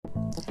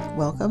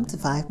Welcome to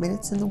 5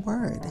 Minutes in the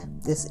Word.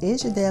 This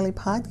is your daily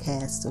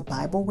podcast of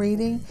Bible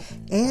reading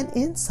and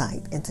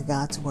insight into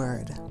God's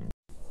Word.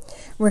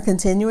 We're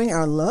continuing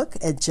our look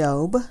at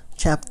Job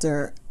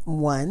chapter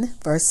 1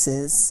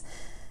 verses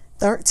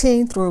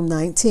 13 through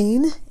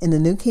 19 in the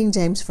New King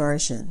James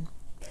Version.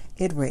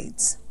 It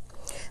reads,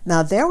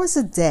 "Now there was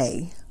a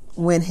day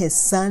when his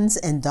sons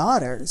and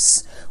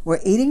daughters were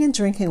eating and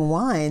drinking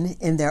wine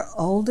in their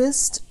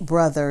oldest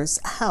brother's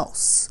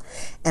house.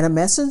 And a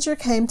messenger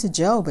came to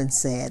Job and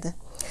said,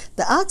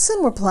 The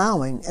oxen were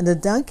plowing and the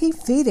donkey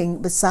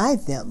feeding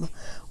beside them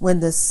when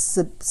the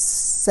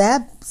Sabaeans,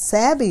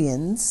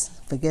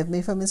 forgive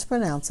me for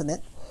mispronouncing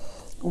it,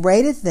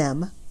 raided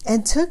them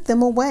and took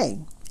them away.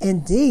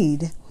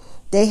 Indeed,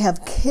 they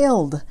have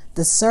killed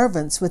the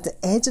servants with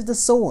the edge of the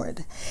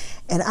sword,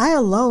 and I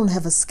alone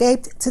have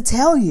escaped to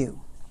tell you."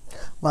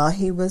 While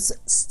he was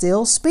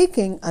still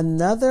speaking,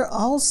 another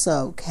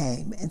also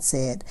came and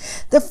said,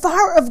 "The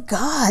fire of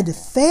God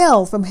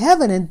fell from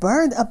heaven and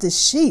burned up the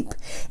sheep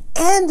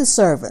and the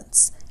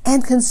servants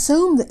and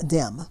consumed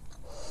them.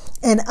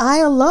 And I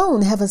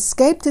alone have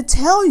escaped to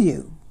tell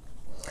you."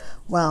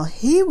 While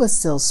he was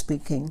still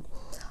speaking,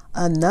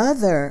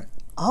 another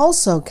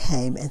also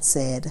came and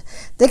said,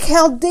 "The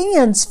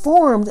Chaldeans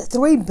formed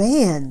 3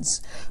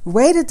 bands,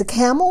 raided the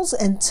camels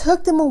and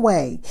took them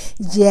away,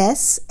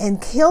 yes,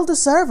 and killed the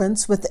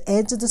servants with the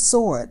edge of the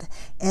sword,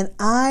 and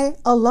I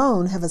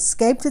alone have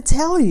escaped to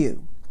tell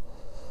you."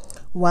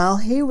 While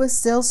he was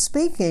still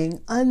speaking,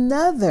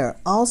 another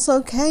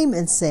also came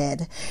and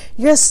said,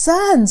 "Your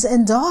sons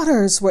and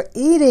daughters were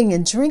eating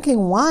and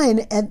drinking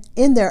wine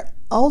in their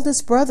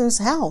oldest brother's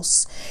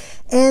house.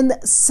 And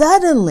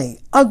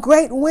suddenly a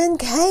great wind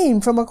came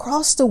from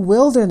across the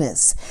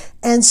wilderness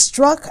and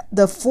struck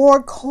the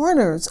 4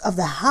 corners of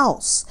the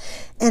house,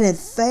 and it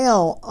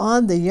fell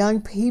on the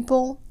young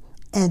people,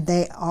 and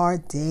they are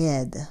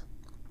dead.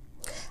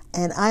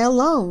 And I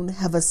alone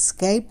have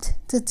escaped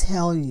to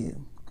tell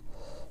you."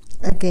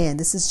 Again,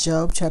 this is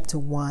Job chapter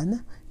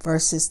 1,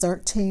 verses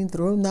 13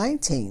 through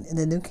 19 in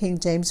the New King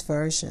James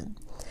Version,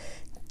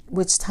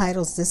 which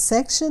titles this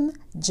section,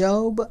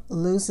 "Job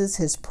Loses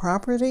His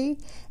Property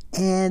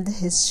and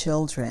His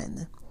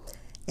Children."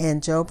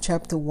 And Job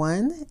chapter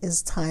 1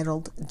 is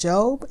titled,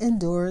 "Job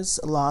Endures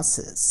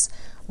Losses."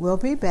 We'll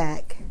be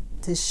back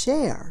to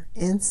share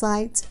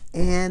insight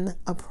and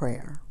a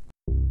prayer.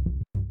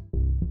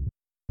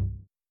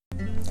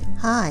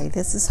 Hi,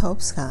 this is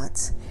Hope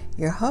Scott,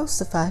 your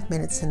host of 5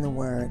 Minutes in the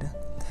Word.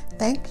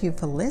 Thank you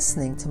for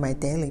listening to my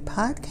daily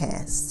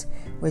podcast,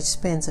 which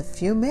spends a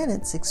few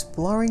minutes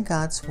exploring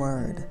God's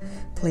Word.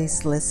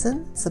 Please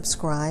listen,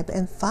 subscribe,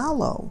 and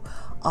follow.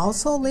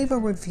 Also leave a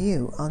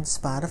review on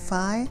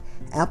Spotify,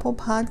 Apple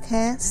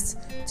Podcasts,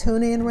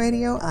 TuneIn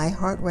Radio,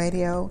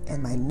 iHeartRadio,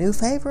 and my new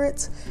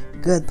favorite,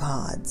 Good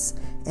Pods,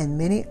 and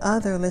many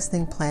other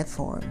listening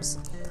platforms.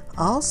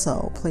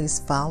 Also, please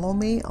follow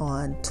me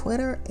on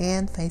Twitter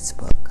and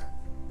Facebook.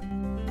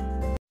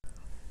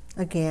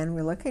 Again,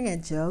 we're looking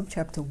at Job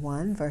chapter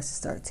 1, verses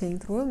 13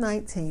 through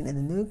 19 in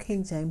the New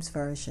King James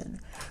Version,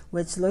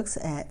 which looks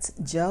at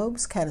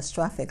Job's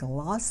catastrophic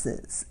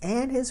losses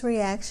and his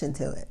reaction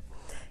to it.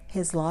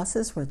 His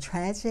losses were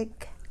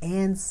tragic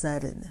and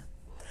sudden.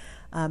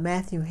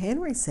 Matthew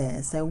Henry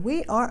says that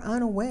we are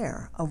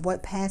unaware of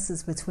what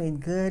passes between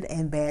good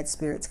and bad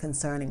spirits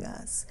concerning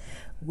us.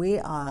 We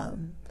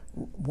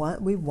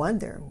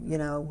wonder,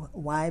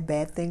 why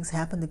bad things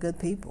happen to good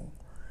people.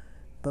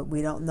 But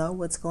we don't know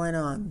what's going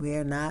on. We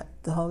are not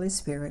the Holy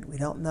Spirit. We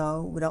don't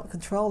know. We don't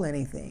control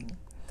anything.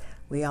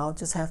 We all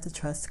just have to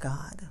trust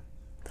God.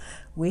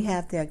 We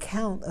have the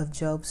account of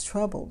Job's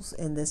troubles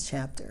in this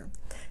chapter.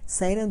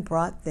 Satan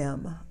brought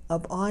them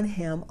upon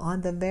him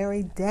on the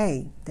very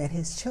day that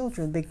his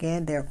children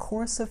began their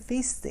course of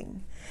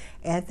feasting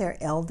at their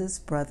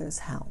eldest brother's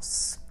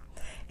house.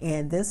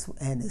 And this,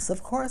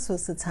 of course,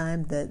 was the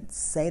time that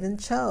Satan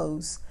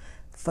chose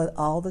for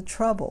all the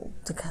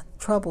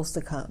troubles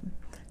to come,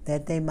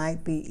 that they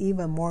might be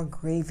even more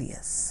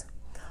grievous.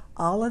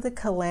 All of the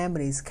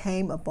calamities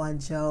came upon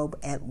Job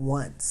at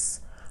once.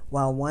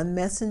 While one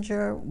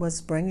messenger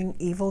was bringing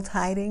evil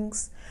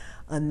tidings,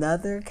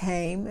 another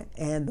came,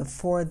 and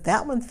before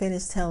that one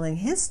finished telling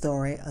his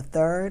story, a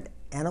third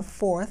and a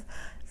fourth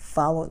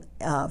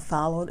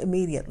followed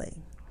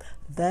immediately.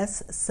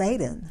 Thus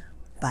Satan,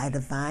 by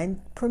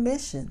divine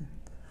permission,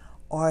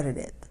 ordered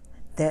it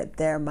that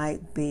there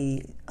might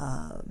be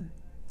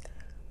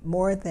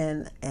more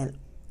than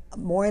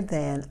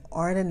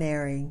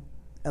ordinary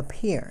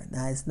appear.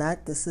 Now,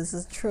 this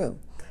isn't true,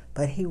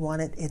 but he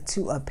wanted it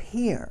to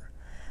appear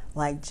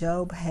like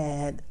Job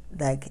had,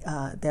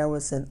 there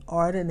was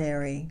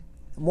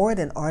more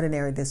than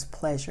ordinary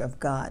displeasure of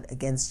God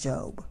against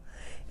Job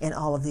in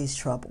all of these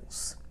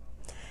troubles.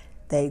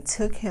 They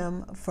took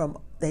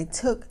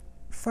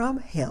from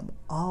him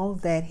all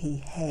that he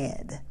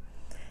had,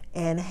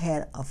 and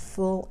had a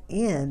full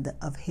end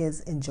of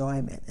his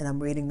enjoyment. And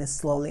I'm reading this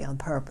slowly on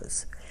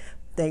purpose.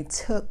 They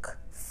took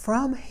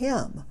from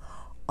him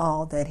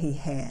all that he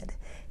had.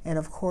 And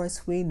of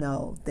course, we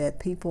know that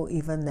people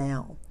even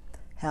now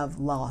have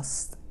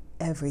lost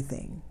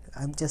everything.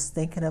 I'm just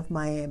thinking of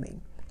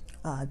Miami,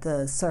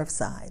 the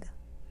Surfside.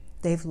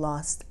 They've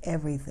lost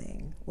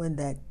everything when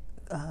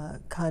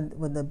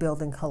when the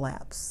building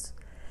collapsed.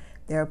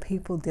 There are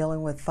people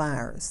dealing with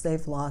fires.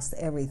 They've lost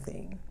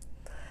everything.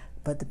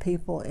 But the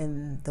people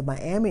in the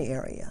Miami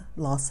area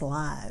lost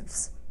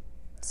lives.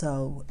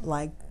 So,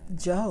 like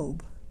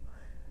Job,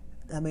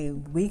 I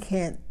mean, we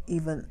can't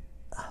even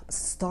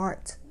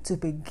start to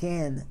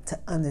begin to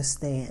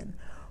understand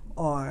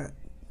or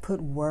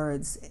put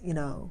words,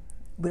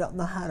 we don't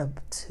know how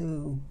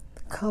to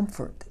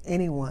comfort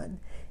anyone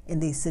in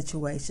these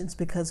situations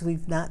because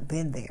we've not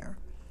been there.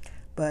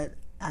 But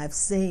I've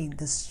seen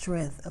the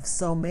strength of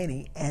so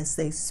many as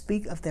they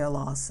speak of their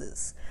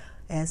losses,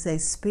 as they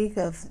speak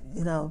of,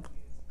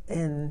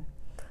 and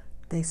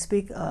they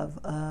speak of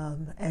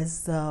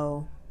as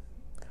though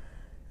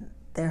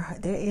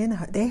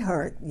they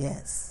hurt,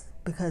 yes,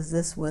 because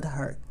this would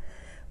hurt,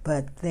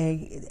 but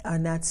they are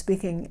not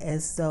speaking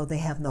as though they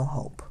have no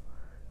hope,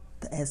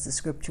 as the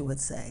scripture would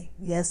say.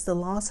 Yes, the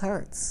loss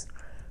hurts,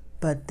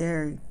 but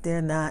they're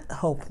not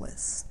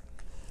hopeless.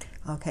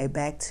 Okay,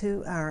 back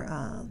to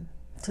our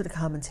to the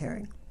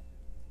commentary.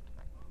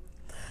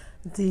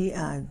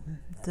 The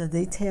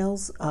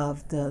details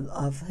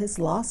of his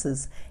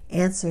losses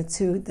answer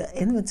to the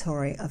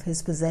inventory of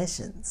his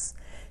possessions.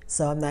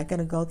 So I'm not going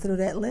to go through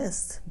that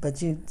list,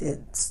 but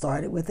it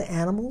started with the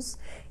animals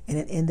and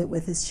it ended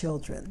with his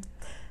children.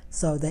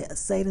 So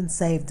Satan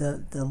saved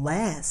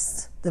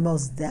the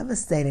most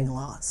devastating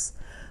loss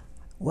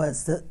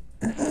was the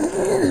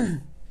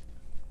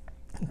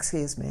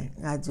excuse me,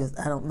 I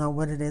don't know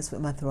what it is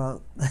with my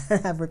throat.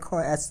 I've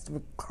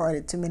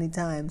recorded too many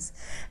times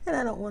and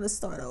I don't want to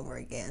start over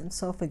again,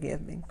 so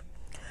forgive me.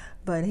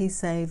 But he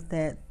saved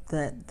the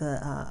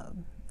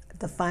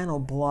final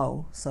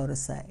blow, so to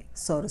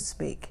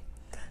speak,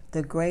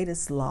 the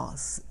greatest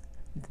loss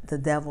the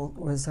devil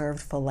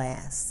reserved for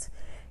last.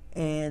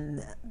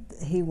 And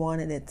he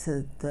wanted it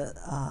to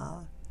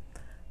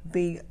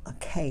be a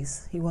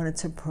case. He wanted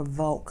to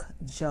provoke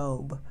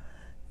Job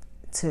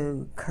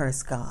to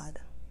curse God.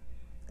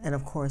 And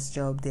of course,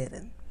 Job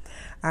didn't.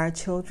 Our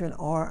children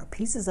are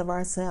pieces of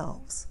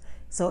ourselves.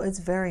 So it's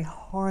very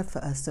hard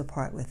for us to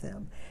part with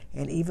them.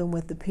 And even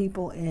with the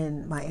people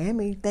in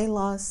Miami, they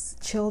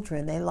lost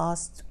children, they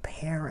lost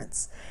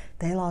parents,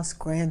 they lost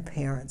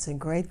grandparents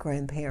and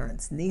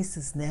great-grandparents,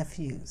 nieces,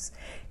 nephews.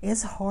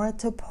 It's hard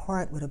to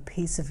part with a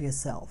piece of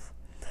yourself.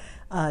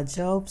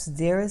 Job's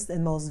dearest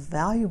and most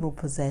valuable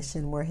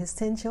possession were his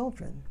 10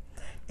 children.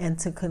 And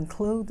to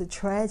conclude the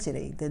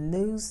tragedy, the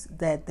news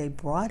that they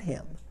brought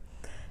him,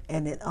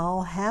 and it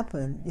all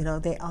happened,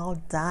 they all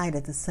died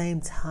at the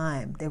same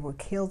time. They were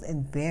killed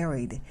and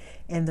buried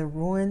in the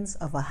ruins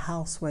of a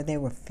house where they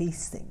were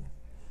feasting.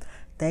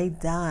 They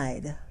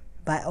died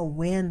by a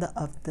wind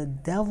of the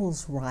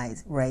devil's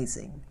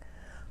raising,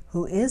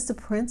 who is the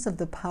prince of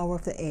the power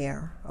of the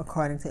air,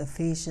 according to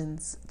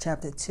Ephesians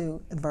chapter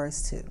 2 and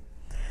verse 2.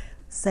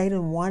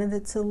 Satan wanted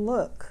it to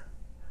look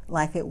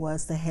like it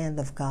was the hand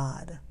of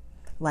God,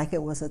 like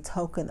it was a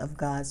token of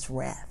God's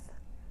wrath,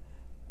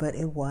 but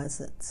it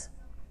wasn't.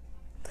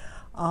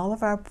 All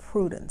of our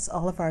prudence,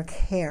 all of our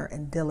care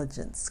and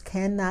diligence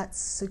cannot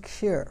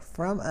secure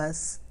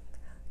us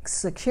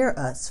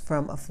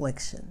from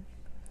affliction.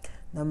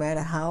 No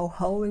matter how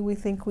holy we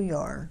think we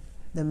are,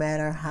 no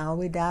matter how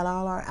we dot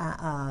all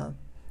our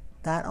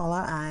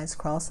I's,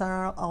 cross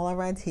all of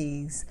our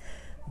T's,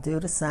 do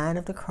the sign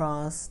of the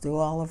cross, do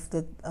all of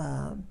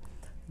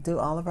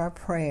our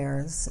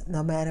prayers,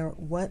 no matter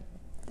what,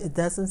 it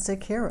doesn't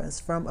secure us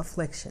from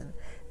affliction.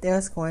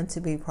 There's going to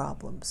be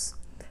problems.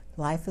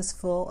 Life is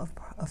full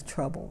of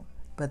trouble,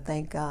 but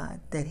thank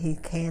God that He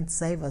can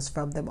save us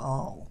from them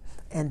all,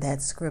 and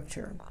that's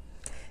Scripture.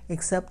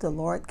 Except the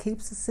Lord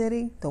keeps the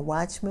city, the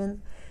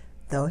watchman,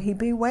 though he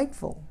be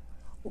wakeful,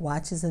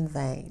 watches in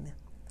vain.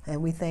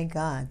 And we thank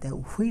God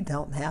that we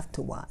don't have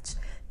to watch,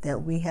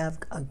 that we have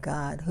a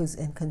God who's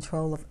in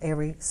control of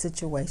every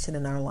situation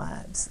in our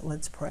lives.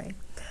 Let's pray.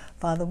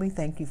 Father, we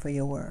thank you for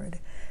your word.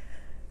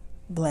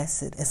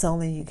 Bless it. It's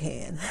only you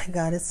can.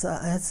 God, it's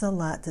a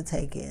lot to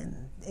take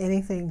in.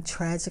 Anything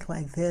tragic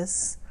like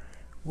this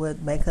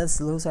would make us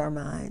lose our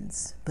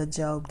minds, but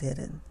Job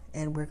didn't.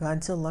 And we're going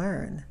to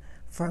learn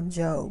from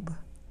Job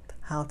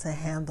how to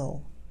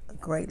handle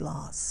great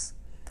loss.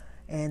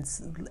 And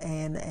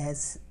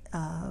as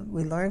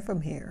we learn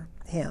from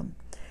him,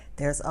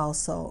 there's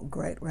also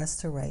great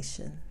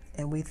restoration.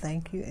 And we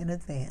thank you in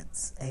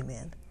advance.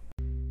 Amen.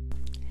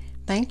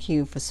 Thank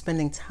you for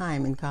spending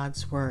time in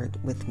God's Word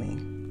with me.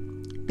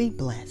 Be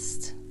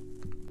blessed.